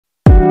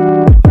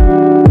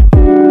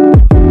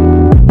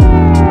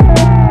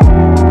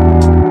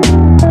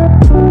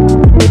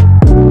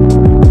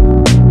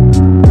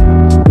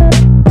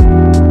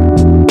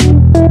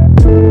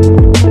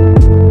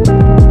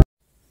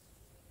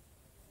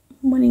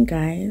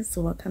morning, guys.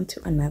 Welcome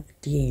to another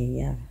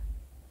day.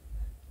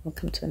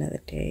 Welcome to another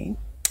day.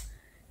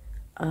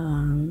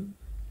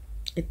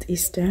 It's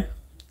Easter.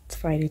 It's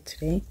Friday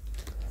today.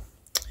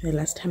 The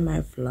last time I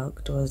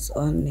vlogged was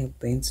on a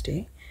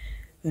Wednesday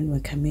when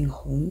we're coming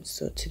home.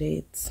 So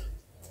today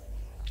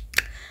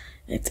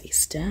it's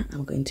Easter.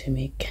 I'm going to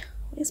make.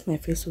 Why is my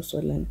face so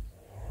swollen?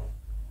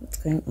 What's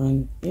going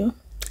on?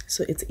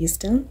 So it's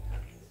Easter.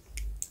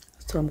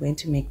 So I'm going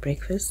to make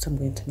breakfast. I'm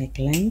going to make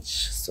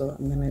lunch. So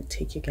I'm gonna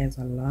take you guys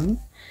along.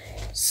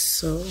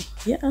 So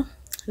yeah,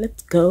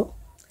 let's go.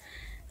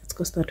 Let's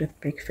go start with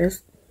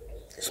breakfast.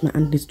 So my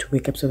aunt needs to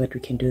wake up so that we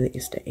can do the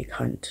Easter egg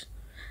hunt.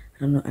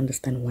 I don't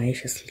understand why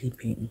she's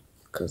sleeping,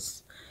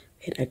 because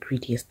we had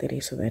agreed yesterday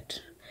so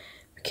that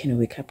we can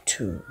wake up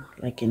to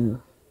like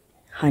in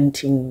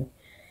hunting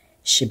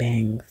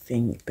shebang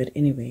thing. But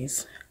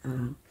anyways,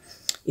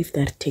 if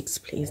that takes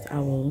place, I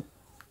will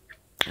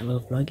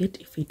vlog it.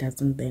 If it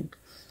doesn't, then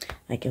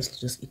I guess we'll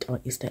just eat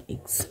our Easter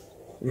eggs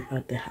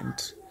without the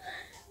hunt.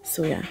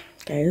 So yeah,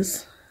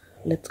 guys,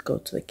 let's go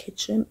to the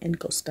kitchen and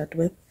go start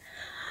with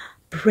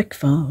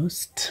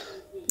breakfast,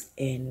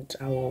 and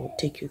I will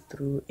take you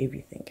through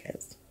everything,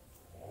 guys.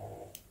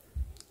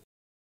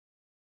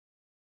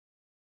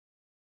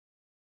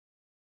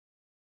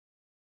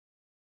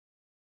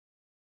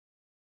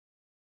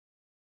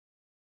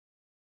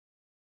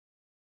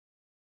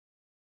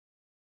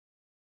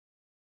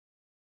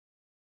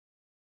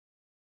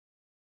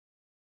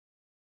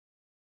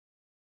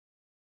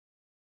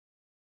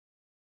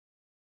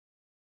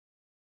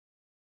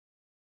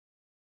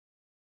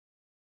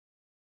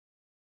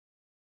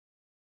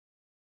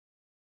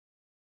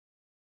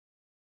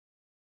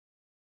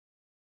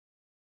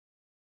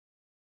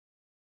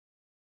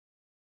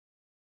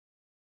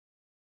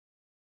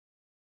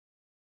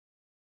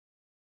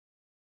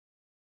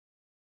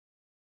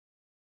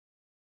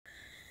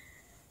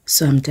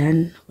 So I'm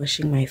done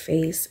washing my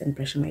face and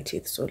brushing my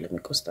teeth, so let me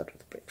go start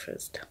with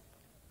breakfast.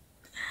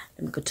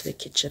 Let me go to the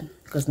kitchen,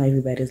 because now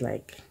everybody's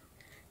like,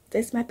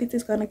 this Muppet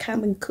is gonna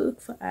come and cook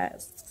for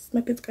us. This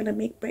Muppet's gonna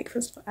make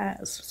breakfast for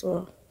us.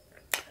 So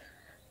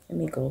let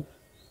me go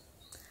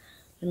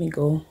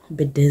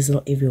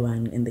bedizzle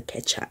everyone in the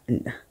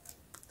kitchen.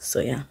 So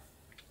yeah.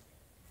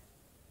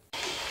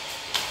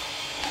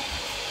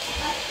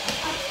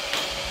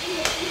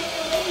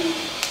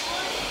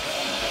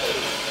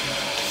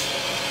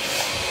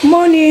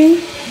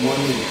 Morning.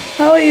 Morning.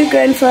 How are you,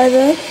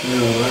 grandfather?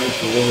 Yeah,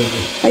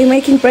 right. Are you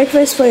making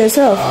breakfast for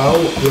yourself?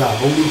 Yeah,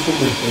 only for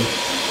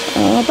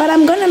myself. But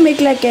I'm gonna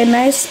make like a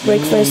nice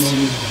breakfast.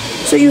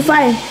 So you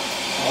fine?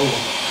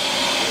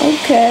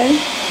 Okay,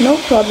 no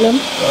problem.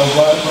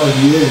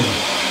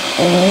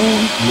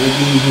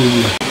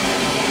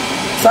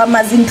 So I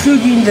must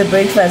include you in the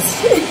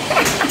breakfast.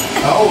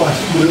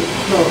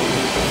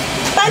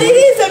 But it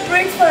is a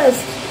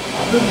breakfast.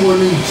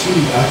 Morning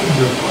tea, I think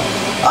breakfast.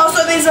 Oh,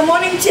 so there's a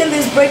morning tea and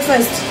there's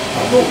breakfast.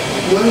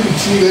 Morning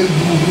tea and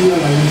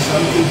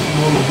something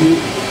small.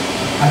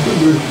 I think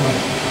breakfast.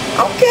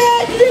 Okay,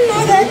 I didn't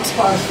know that.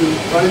 Breakfast,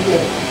 right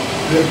there.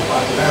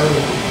 Breakfast.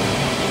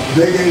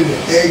 Bacon,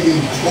 egg,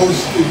 and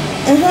toasted.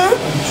 And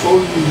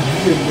toasted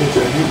beer and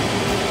better.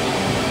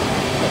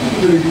 I think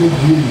very good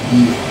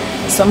beer.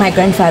 So my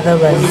grandfather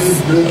was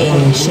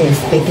a chef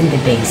back in the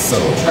day, so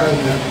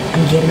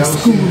I'm getting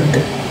schooled.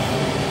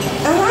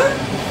 Oh,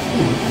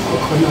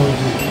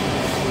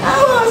 I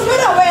was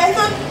not aware. I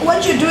thought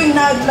what you're doing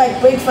now is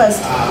like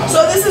breakfast.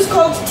 So this is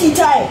called tea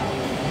time.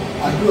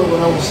 I do what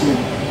I was saying.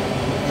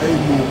 I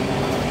know.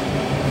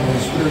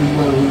 Especially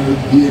when we were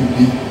B&B.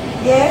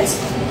 Yes.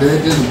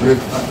 Bed and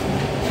breakfast.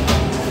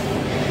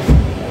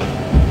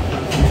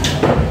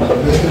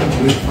 Bed and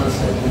breakfast,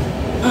 I think.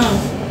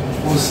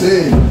 For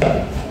saying,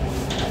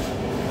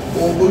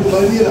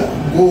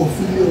 go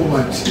fill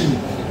your tea.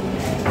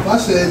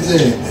 What's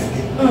it?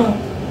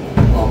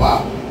 Baba.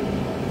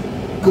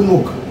 Come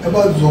on.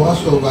 About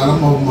Zoaso,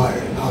 I'm of my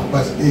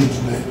past age,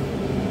 man.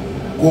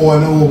 Go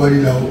on over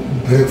now,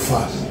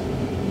 breakfast.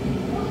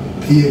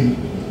 PM,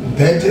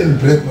 bed and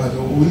breakfast.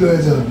 We know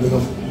it's a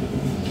breakfast.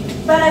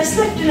 But I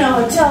slept in a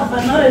hotel,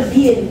 but not a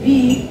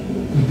B&B.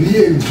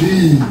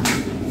 B&B.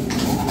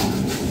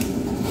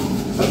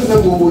 I think I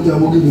go to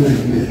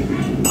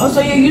Amogi.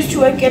 Also, you used to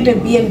work at a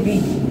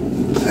B&B.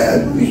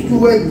 I used to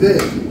work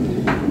there.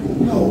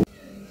 No.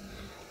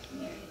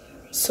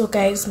 So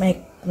guys,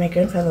 my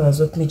grandfather was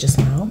with me just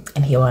now,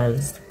 and he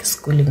was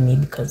schooling me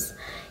because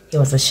he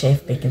was a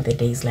chef back in the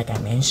days, like I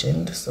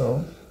mentioned.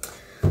 So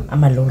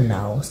I'm alone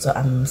now, so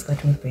I'm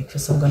starting with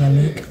breakfast. So I'm gonna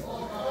make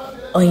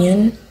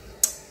onion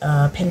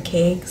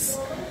pancakes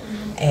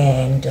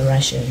and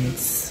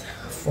rations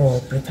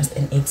for breakfast,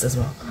 and eggs as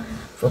well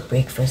for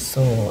breakfast.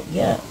 So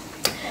yeah,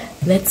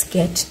 let's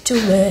get to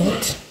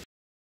it.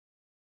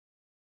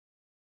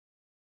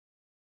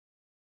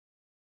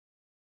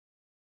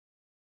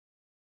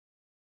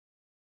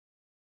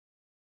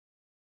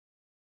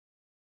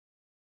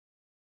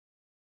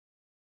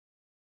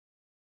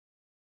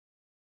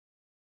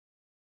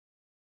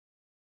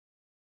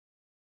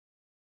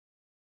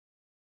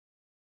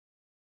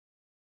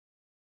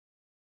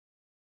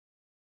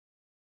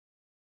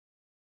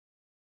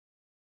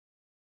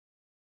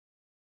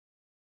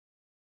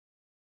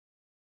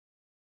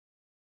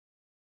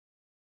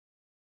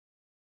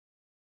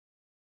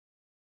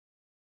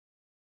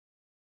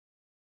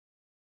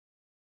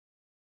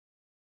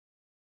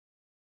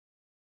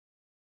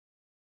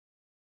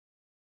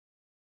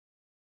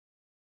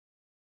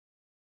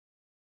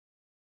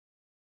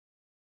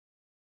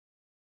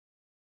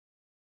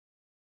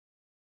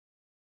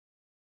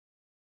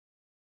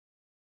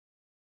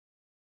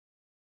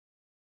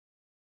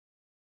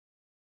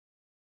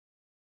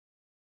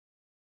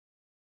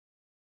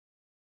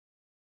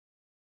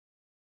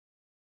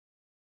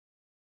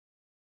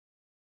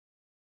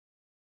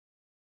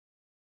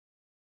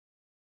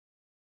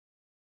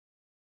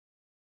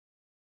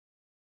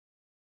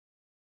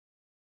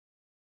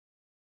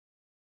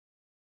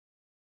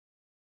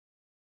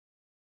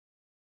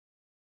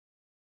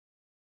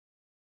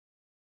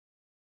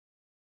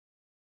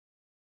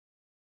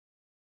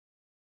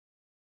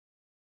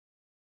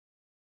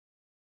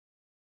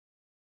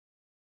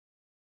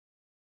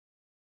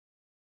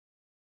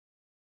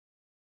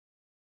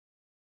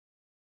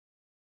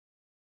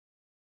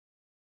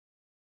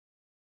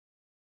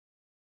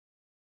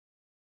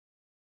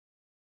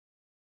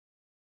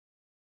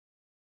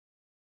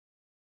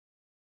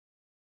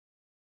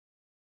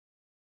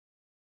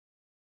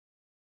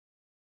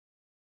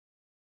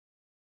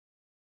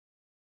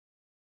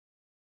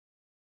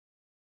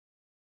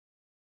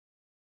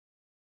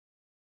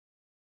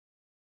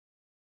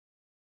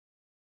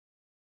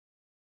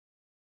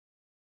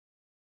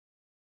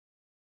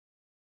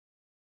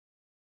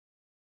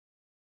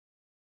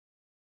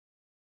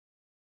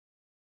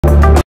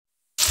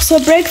 So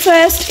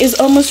breakfast is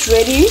almost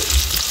ready.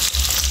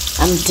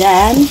 I'm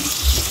done.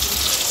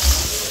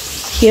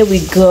 Here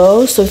we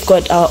go. So we've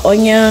got our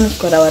onion, we've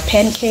got our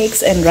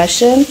pancakes and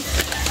Russian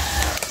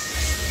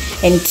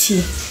and tea.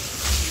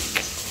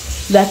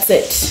 That's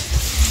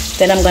it.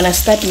 Then I'm gonna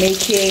start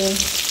making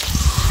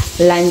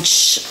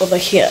lunch over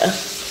here.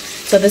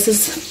 So this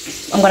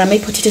is, I'm gonna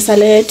make potato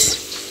salad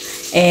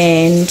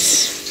and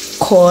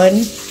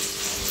corn.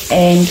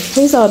 And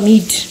here's our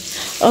meat.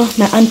 Oh,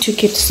 my aunt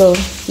took it, so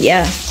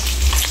yeah.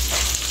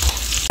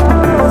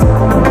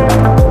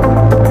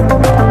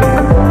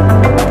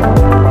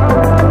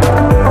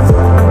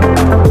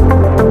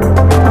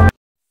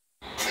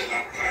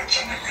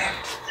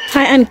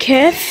 Hi, Aunt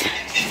Kath.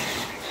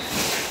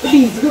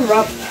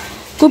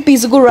 Good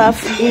piece, good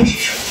rough.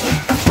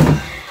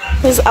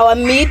 Here's our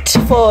meat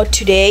for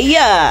today.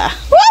 Yeah.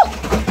 Woo!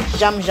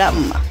 Jam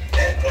jam.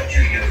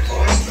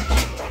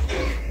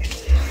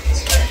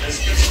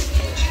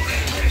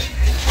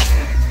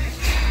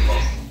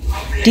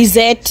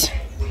 Dessert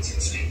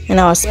and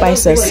our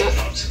spices.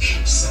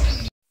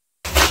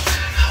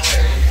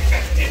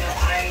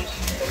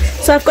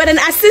 So I've got an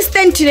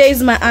assistant today.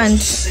 Is my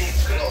aunt.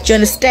 Do you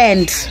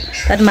understand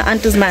that my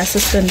aunt is my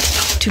assistant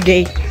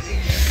today?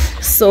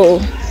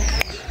 So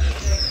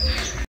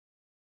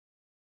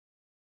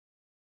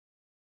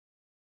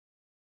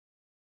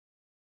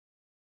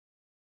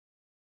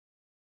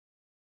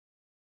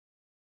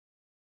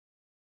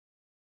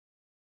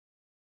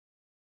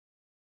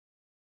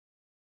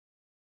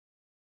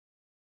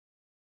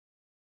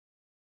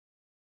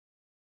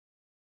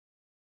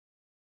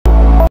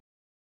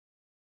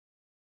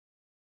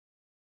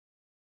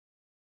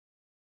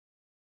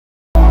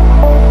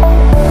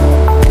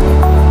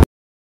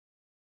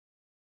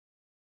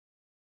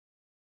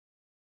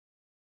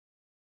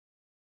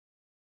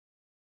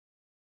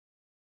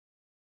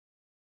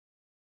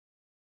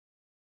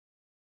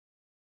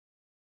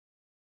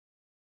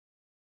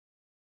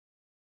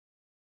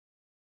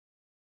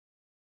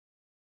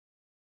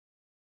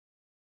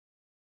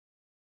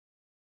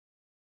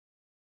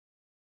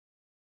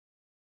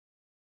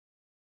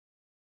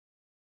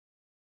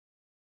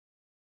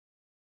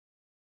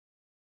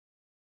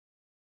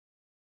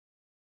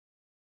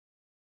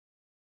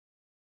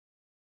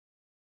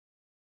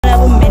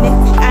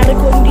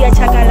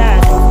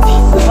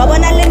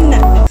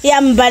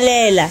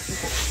Yambalela.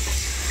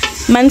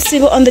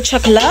 Mansibo on the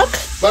chocolate.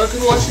 But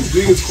what she's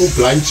doing is called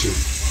blanching.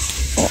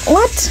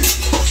 What?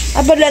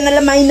 Abelana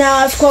la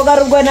maina afkoga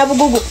rugwana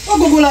bugugu.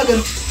 Bugugu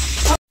Raru.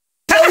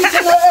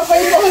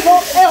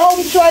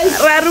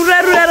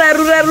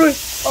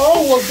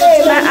 Oh,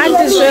 my aunt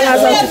is showing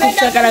us how to cook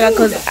chocolate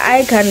because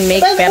I can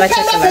make better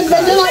chocolate.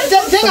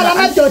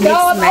 So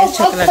makes nice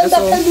chocolate. So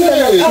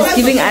she's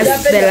giving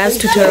us the last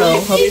tutorial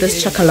of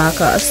this chocolate.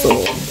 So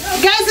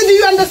guys, do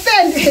you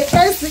understand?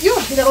 Guys, you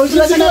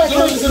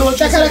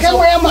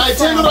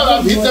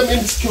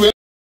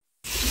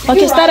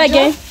okay, start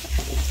again.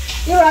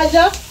 You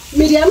Raja,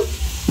 medium.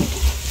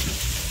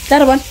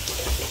 That one.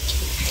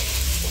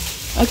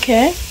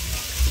 Okay.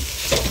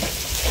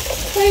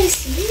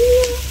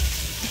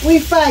 We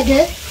fag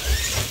it.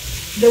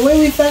 The way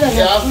we fag it.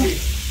 Yeah,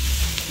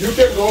 you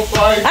can go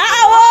fry.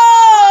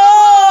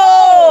 Whoa!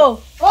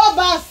 Oh,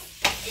 boss.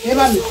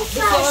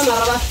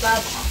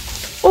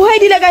 Oh, hi,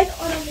 did I guy?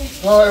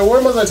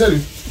 What must I tell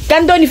you?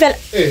 Can't fell.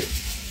 Hey.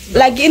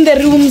 Like in the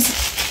rooms.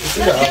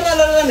 They can't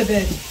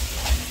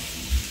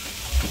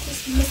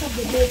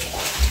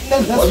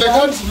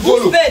go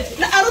look.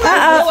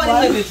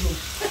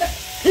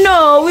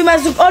 No, we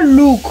must all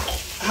look.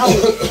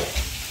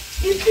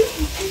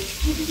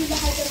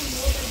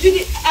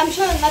 Judy, I'm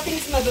sure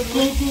nothing's in my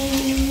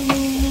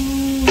bedroom.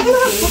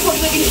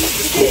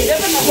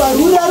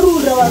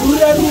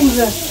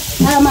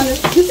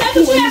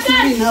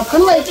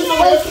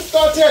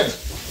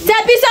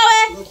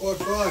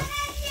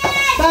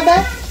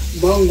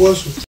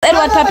 And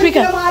what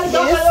paprika?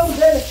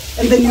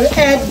 And then you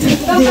add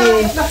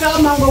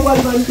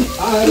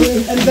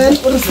and then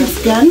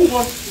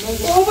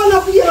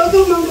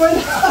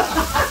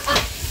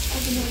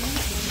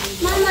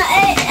Mama,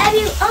 have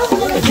you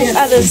These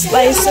are the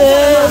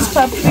spices: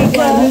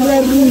 paprika,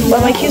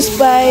 barbecue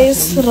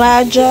spice,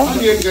 raja.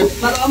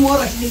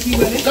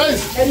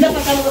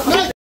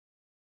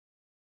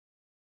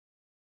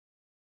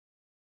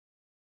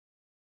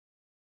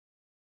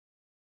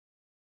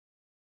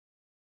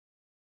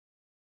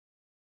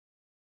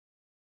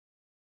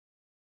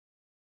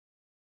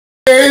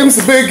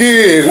 Games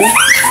begin.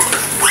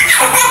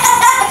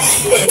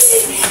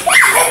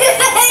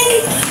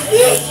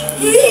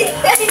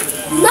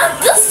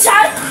 not this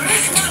time?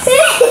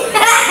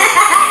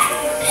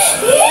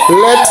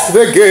 Let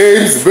the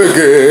games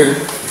begin.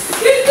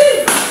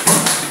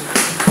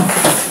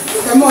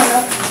 come on.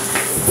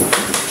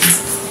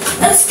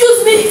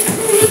 Excuse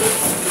me.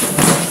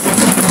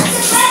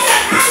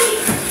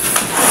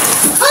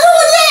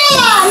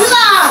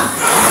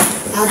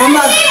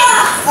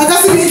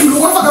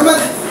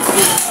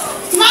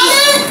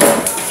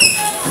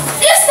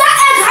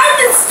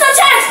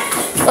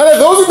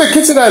 Those in the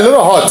kitchen are a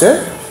little hot,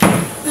 eh?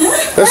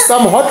 There's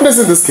some hotness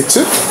in this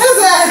kitchen. What is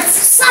that?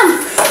 Some.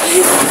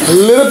 A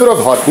little bit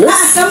of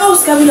hotness. Come on,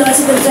 come on,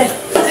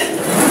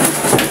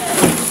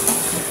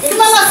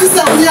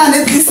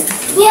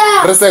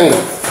 Yeah. Resenga.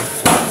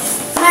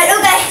 Right,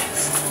 okay.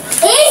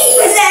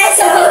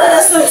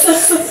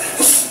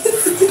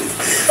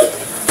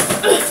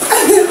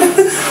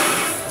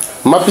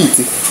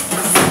 Mapiti.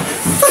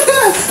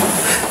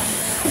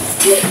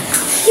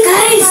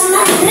 Guys,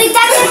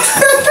 retard it.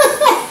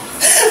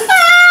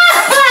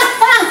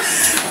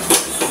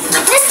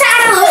 Let's start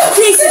our whole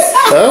places.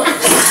 Huh?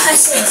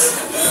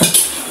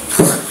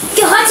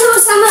 Get hot to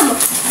some of them.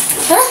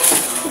 Huh?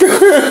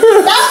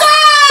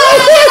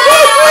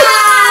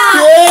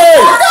 Yay!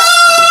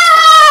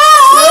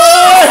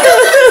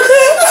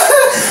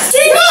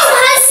 Dude, you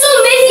have so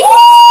many.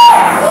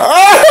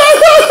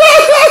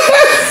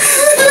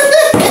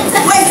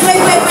 Wait.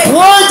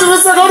 Wait,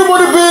 Resenga, how do you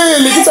want to be?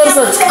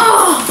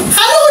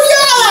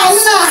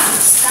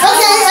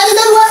 Okay, and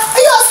then what?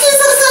 Are you asking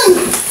something?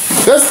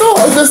 There's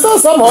still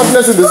some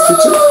hotness in this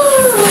kitchen.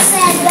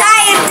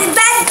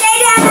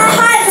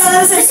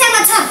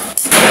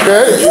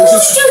 Okay,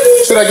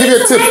 should I give you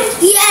a tip?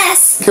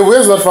 Yes. Okay,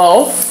 where's not far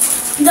off?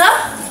 No.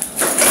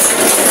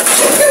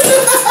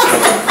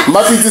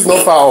 Mapiti is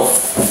not far off.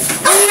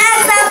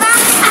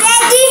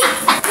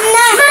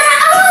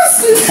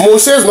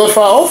 Moshe is not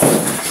far off.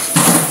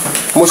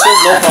 Moshe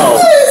is not far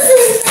off.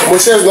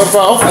 Moshe is not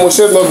far off. Moshe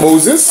is not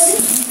Moses.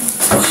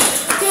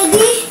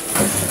 Daddy.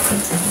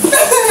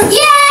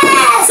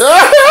 Yes.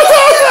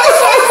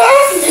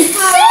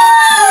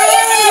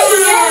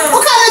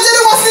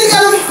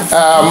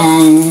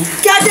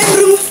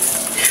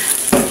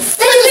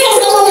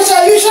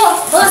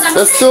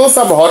 There's still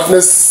some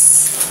hotness,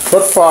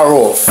 not far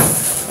off.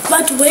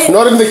 But where?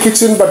 Not in the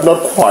kitchen, but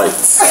not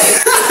quite.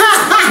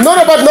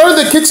 Not in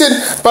the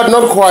kitchen, but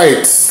not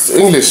quite.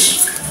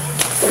 English.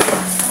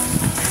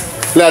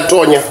 La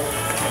Tonya.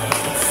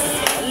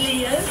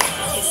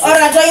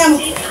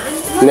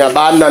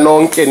 Nyabanda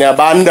nonke,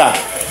 nyabanda.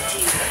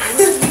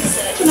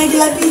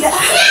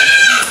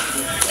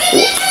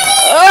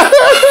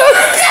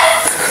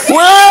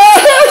 Yes.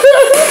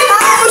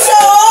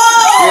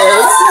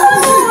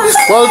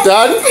 Well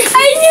done. I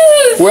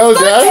knew. Well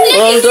done.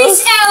 Well done.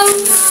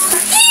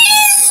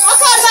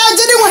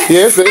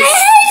 Yes. Wait.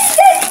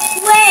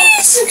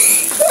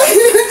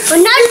 But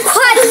not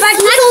quite, but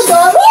not. Oh!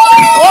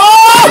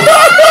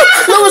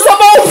 No, it's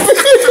about.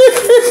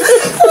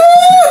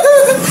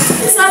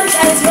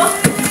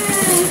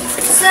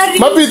 Sorry.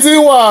 Mapiti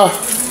wa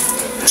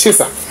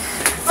chisa.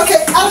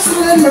 Okay,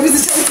 absolutely.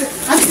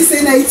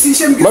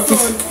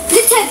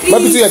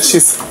 Mapiti ya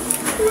chisa.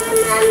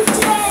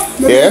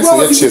 Yes, we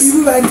are cheese.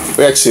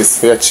 We are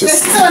cheese. We are cheese.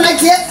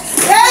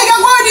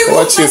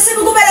 What cheese?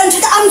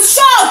 I'm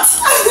short.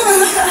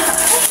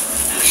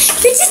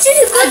 This is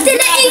really good in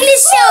the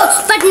English show,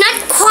 but not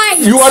quite.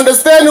 You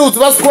understand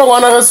what's going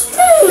on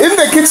in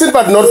the kitchen,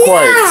 but not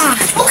quite.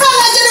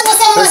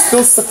 There's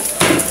still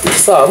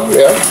some,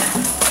 yeah.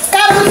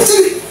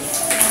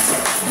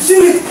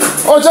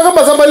 Oh, Jacob,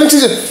 somebody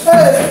kitchen.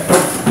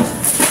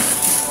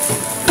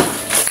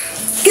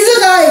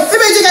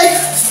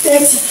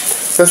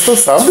 There's still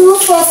some. 2,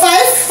 4,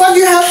 5. What do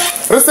you have?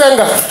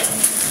 Resenga.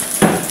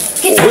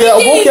 We are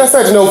walking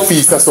outside no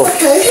feast, that's all.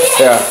 Okay.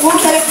 Yeah.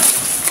 Okay.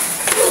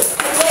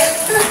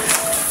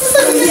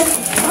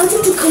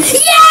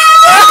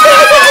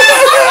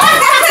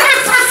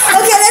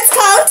 Okay, let's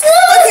count.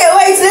 Okay,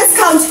 wait, let's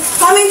count.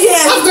 How many do you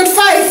have? I've got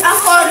 5.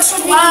 I've got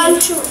 1,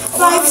 2,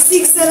 5,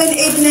 6, 7,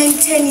 8, 9,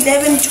 10,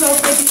 11, 12,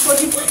 13,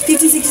 14,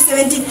 15, 16,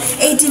 17,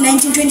 18,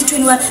 19, 20,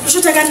 21. I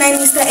should have got 9,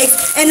 Mr.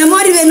 X. And I'm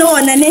not even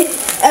on.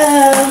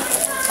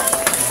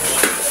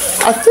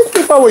 I think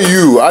if I were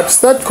you, I'd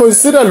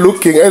consider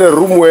looking at a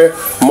room where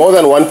more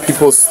than one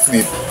people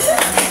sleep.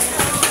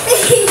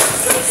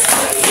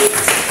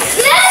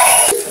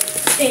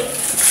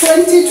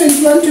 20,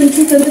 21,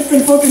 22, 23,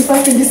 24,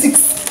 25, 26.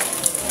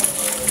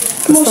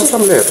 There's still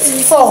some left.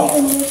 4.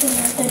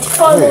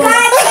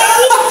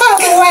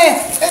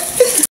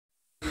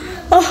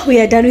 Oh, we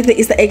are done with the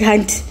Easter egg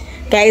hunt.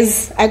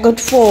 Guys, I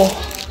got 4.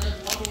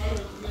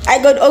 I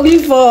got only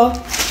 4.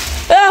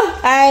 Oh,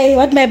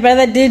 what my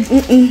brother did.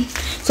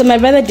 So my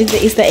brother did the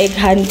Easter egg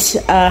hunt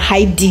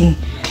hiding.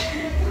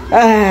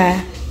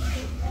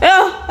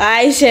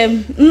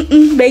 Shame.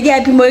 Beg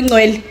happy morning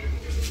oil.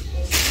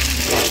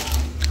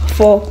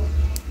 4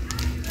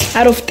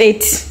 out of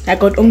 8. I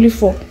got only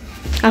 4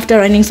 after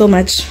running so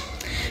much.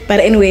 But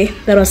anyway,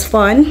 that was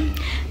fun.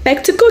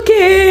 Back to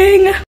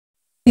cooking. Here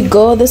we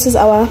go. This is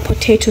our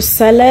potato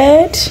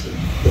salad.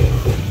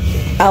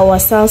 Our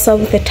salsa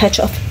with a touch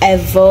of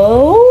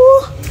evo.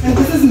 And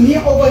this is me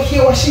over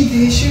here washing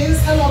dishes.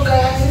 Hello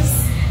guys.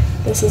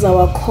 This is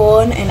our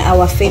corn and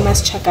our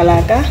famous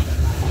chakalaka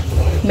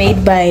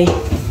made by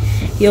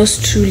yours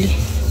truly.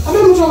 I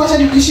don't know what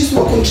dishes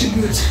will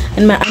contribute.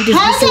 And my aunt is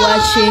busy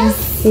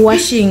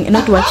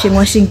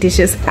washing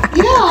dishes.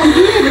 Yeah, I'm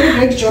doing a very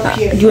great job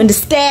here. Do you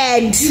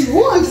understand?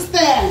 You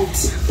understand.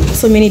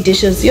 So many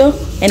dishes, yo.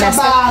 And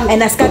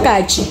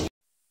askakachi.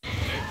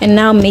 And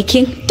now I'm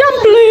making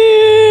dumplings.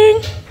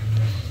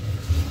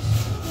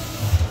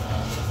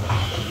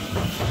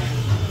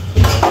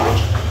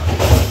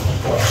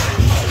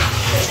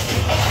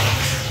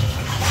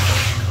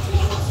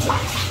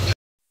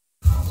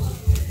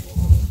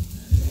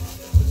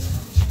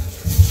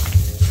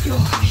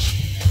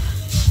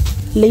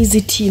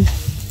 lazy team.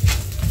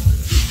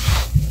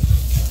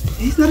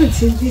 He's not a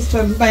team, he's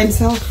by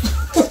himself.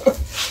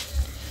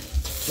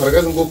 But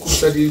I go cook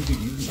that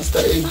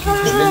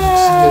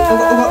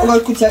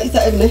Easter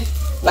egg.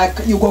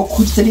 Like you go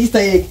cook the Easter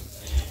egg.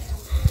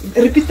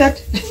 Repeat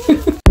that.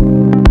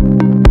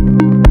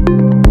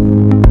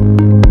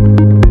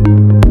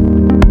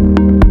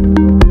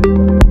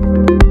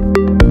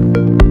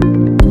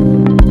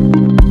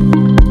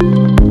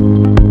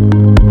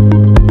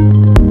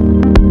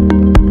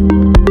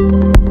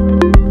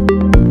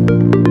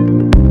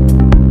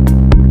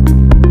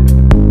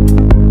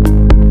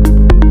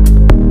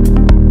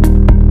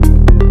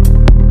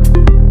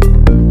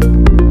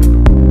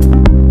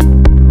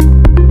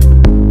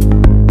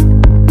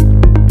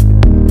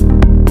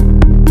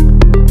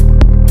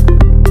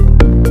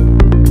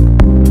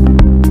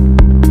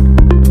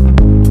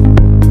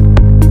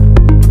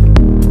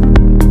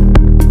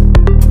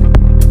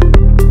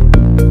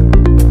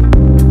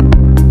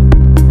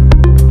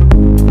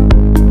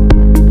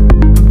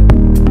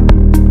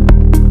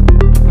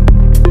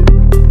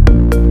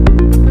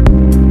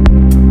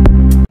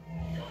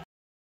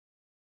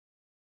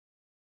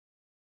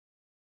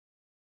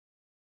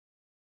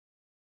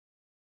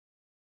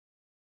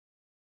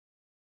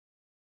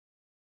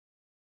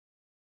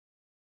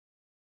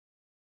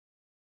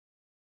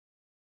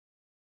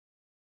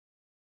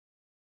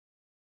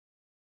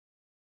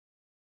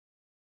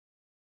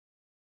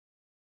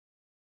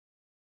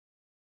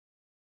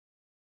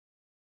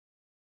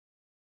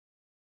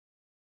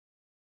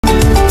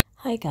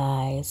 Hi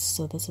guys,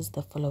 so this is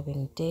the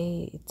following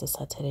day. It's a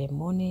Saturday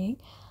morning.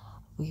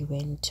 We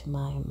went to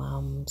my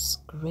mom's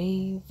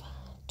grave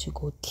to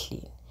go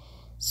clean.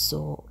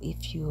 So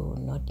if you're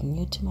not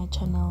new to my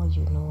channel,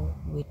 you know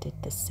we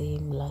did the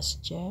same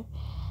last year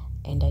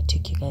and I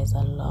took you guys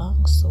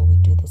along. So we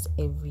do this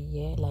every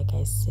year, like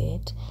I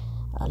said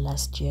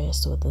last year.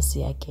 So this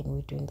year again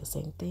we're doing the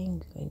same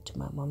thing. We're going to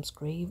my mom's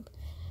grave,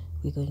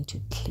 we're going to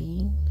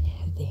clean.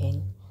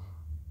 Then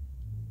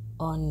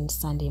on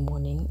Sunday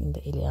morning, in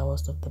the early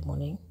hours of the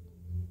morning,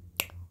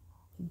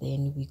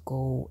 then we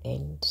go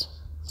and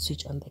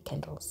switch on the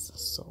candles.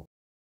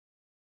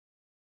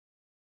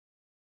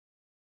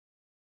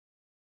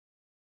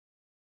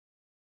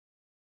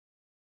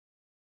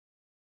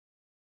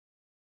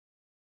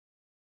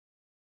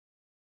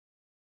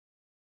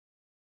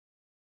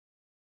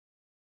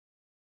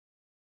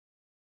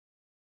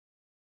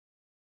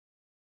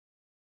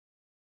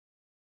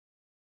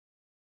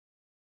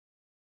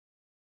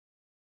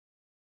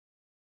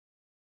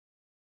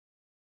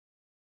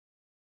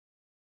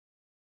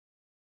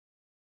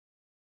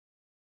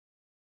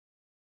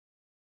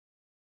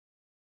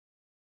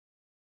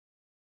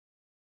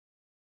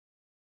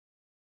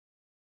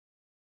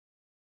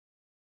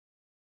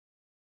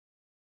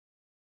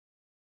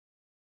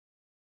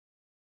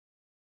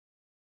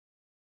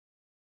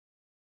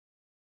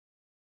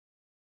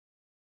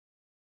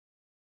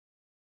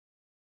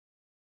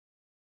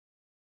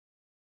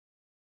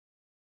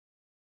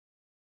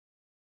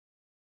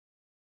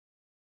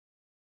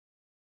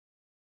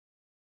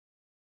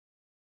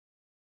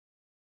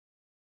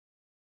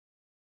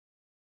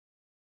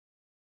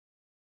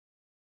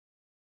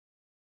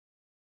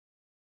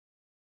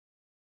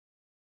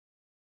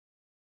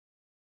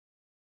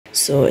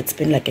 So it's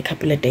been like a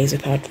couple of days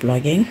without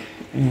vlogging.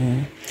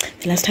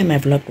 The last time I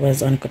vlogged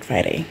was on Good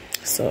Friday.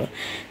 So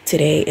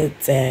today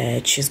it's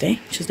Tuesday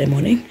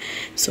morning.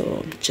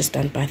 So just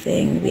done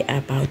bathing. We are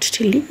about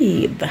to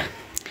leave.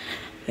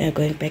 We are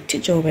going back to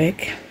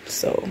Joburg.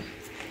 So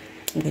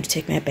I'm going to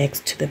take my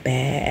bags to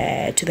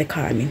the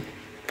car. I mean,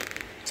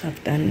 so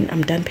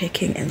I'm done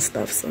packing and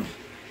stuff. So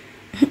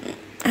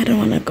I don't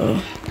want to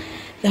go.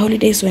 The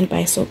holidays went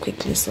by so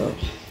quickly. So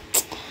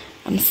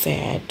I'm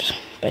sad.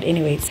 But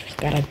anyways,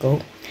 gotta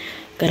go.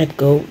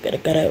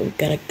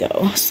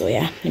 So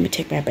yeah, let me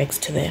take my bags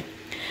to the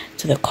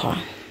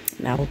car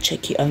and I will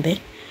check you on the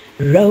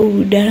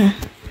road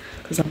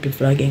because I'll be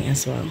vlogging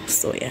as well.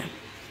 So yeah,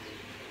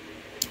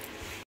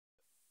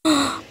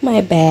 my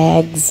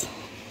bags.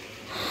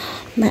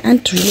 My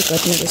aunt really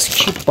got me this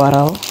cheap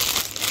bottle.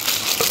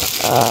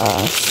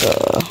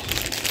 So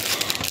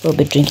we'll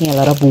be drinking a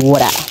lot of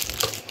water.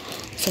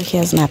 So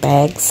here's my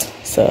bags.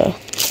 So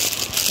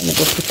let me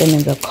go put them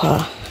in the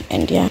car.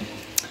 And yeah,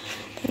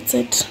 that's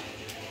it.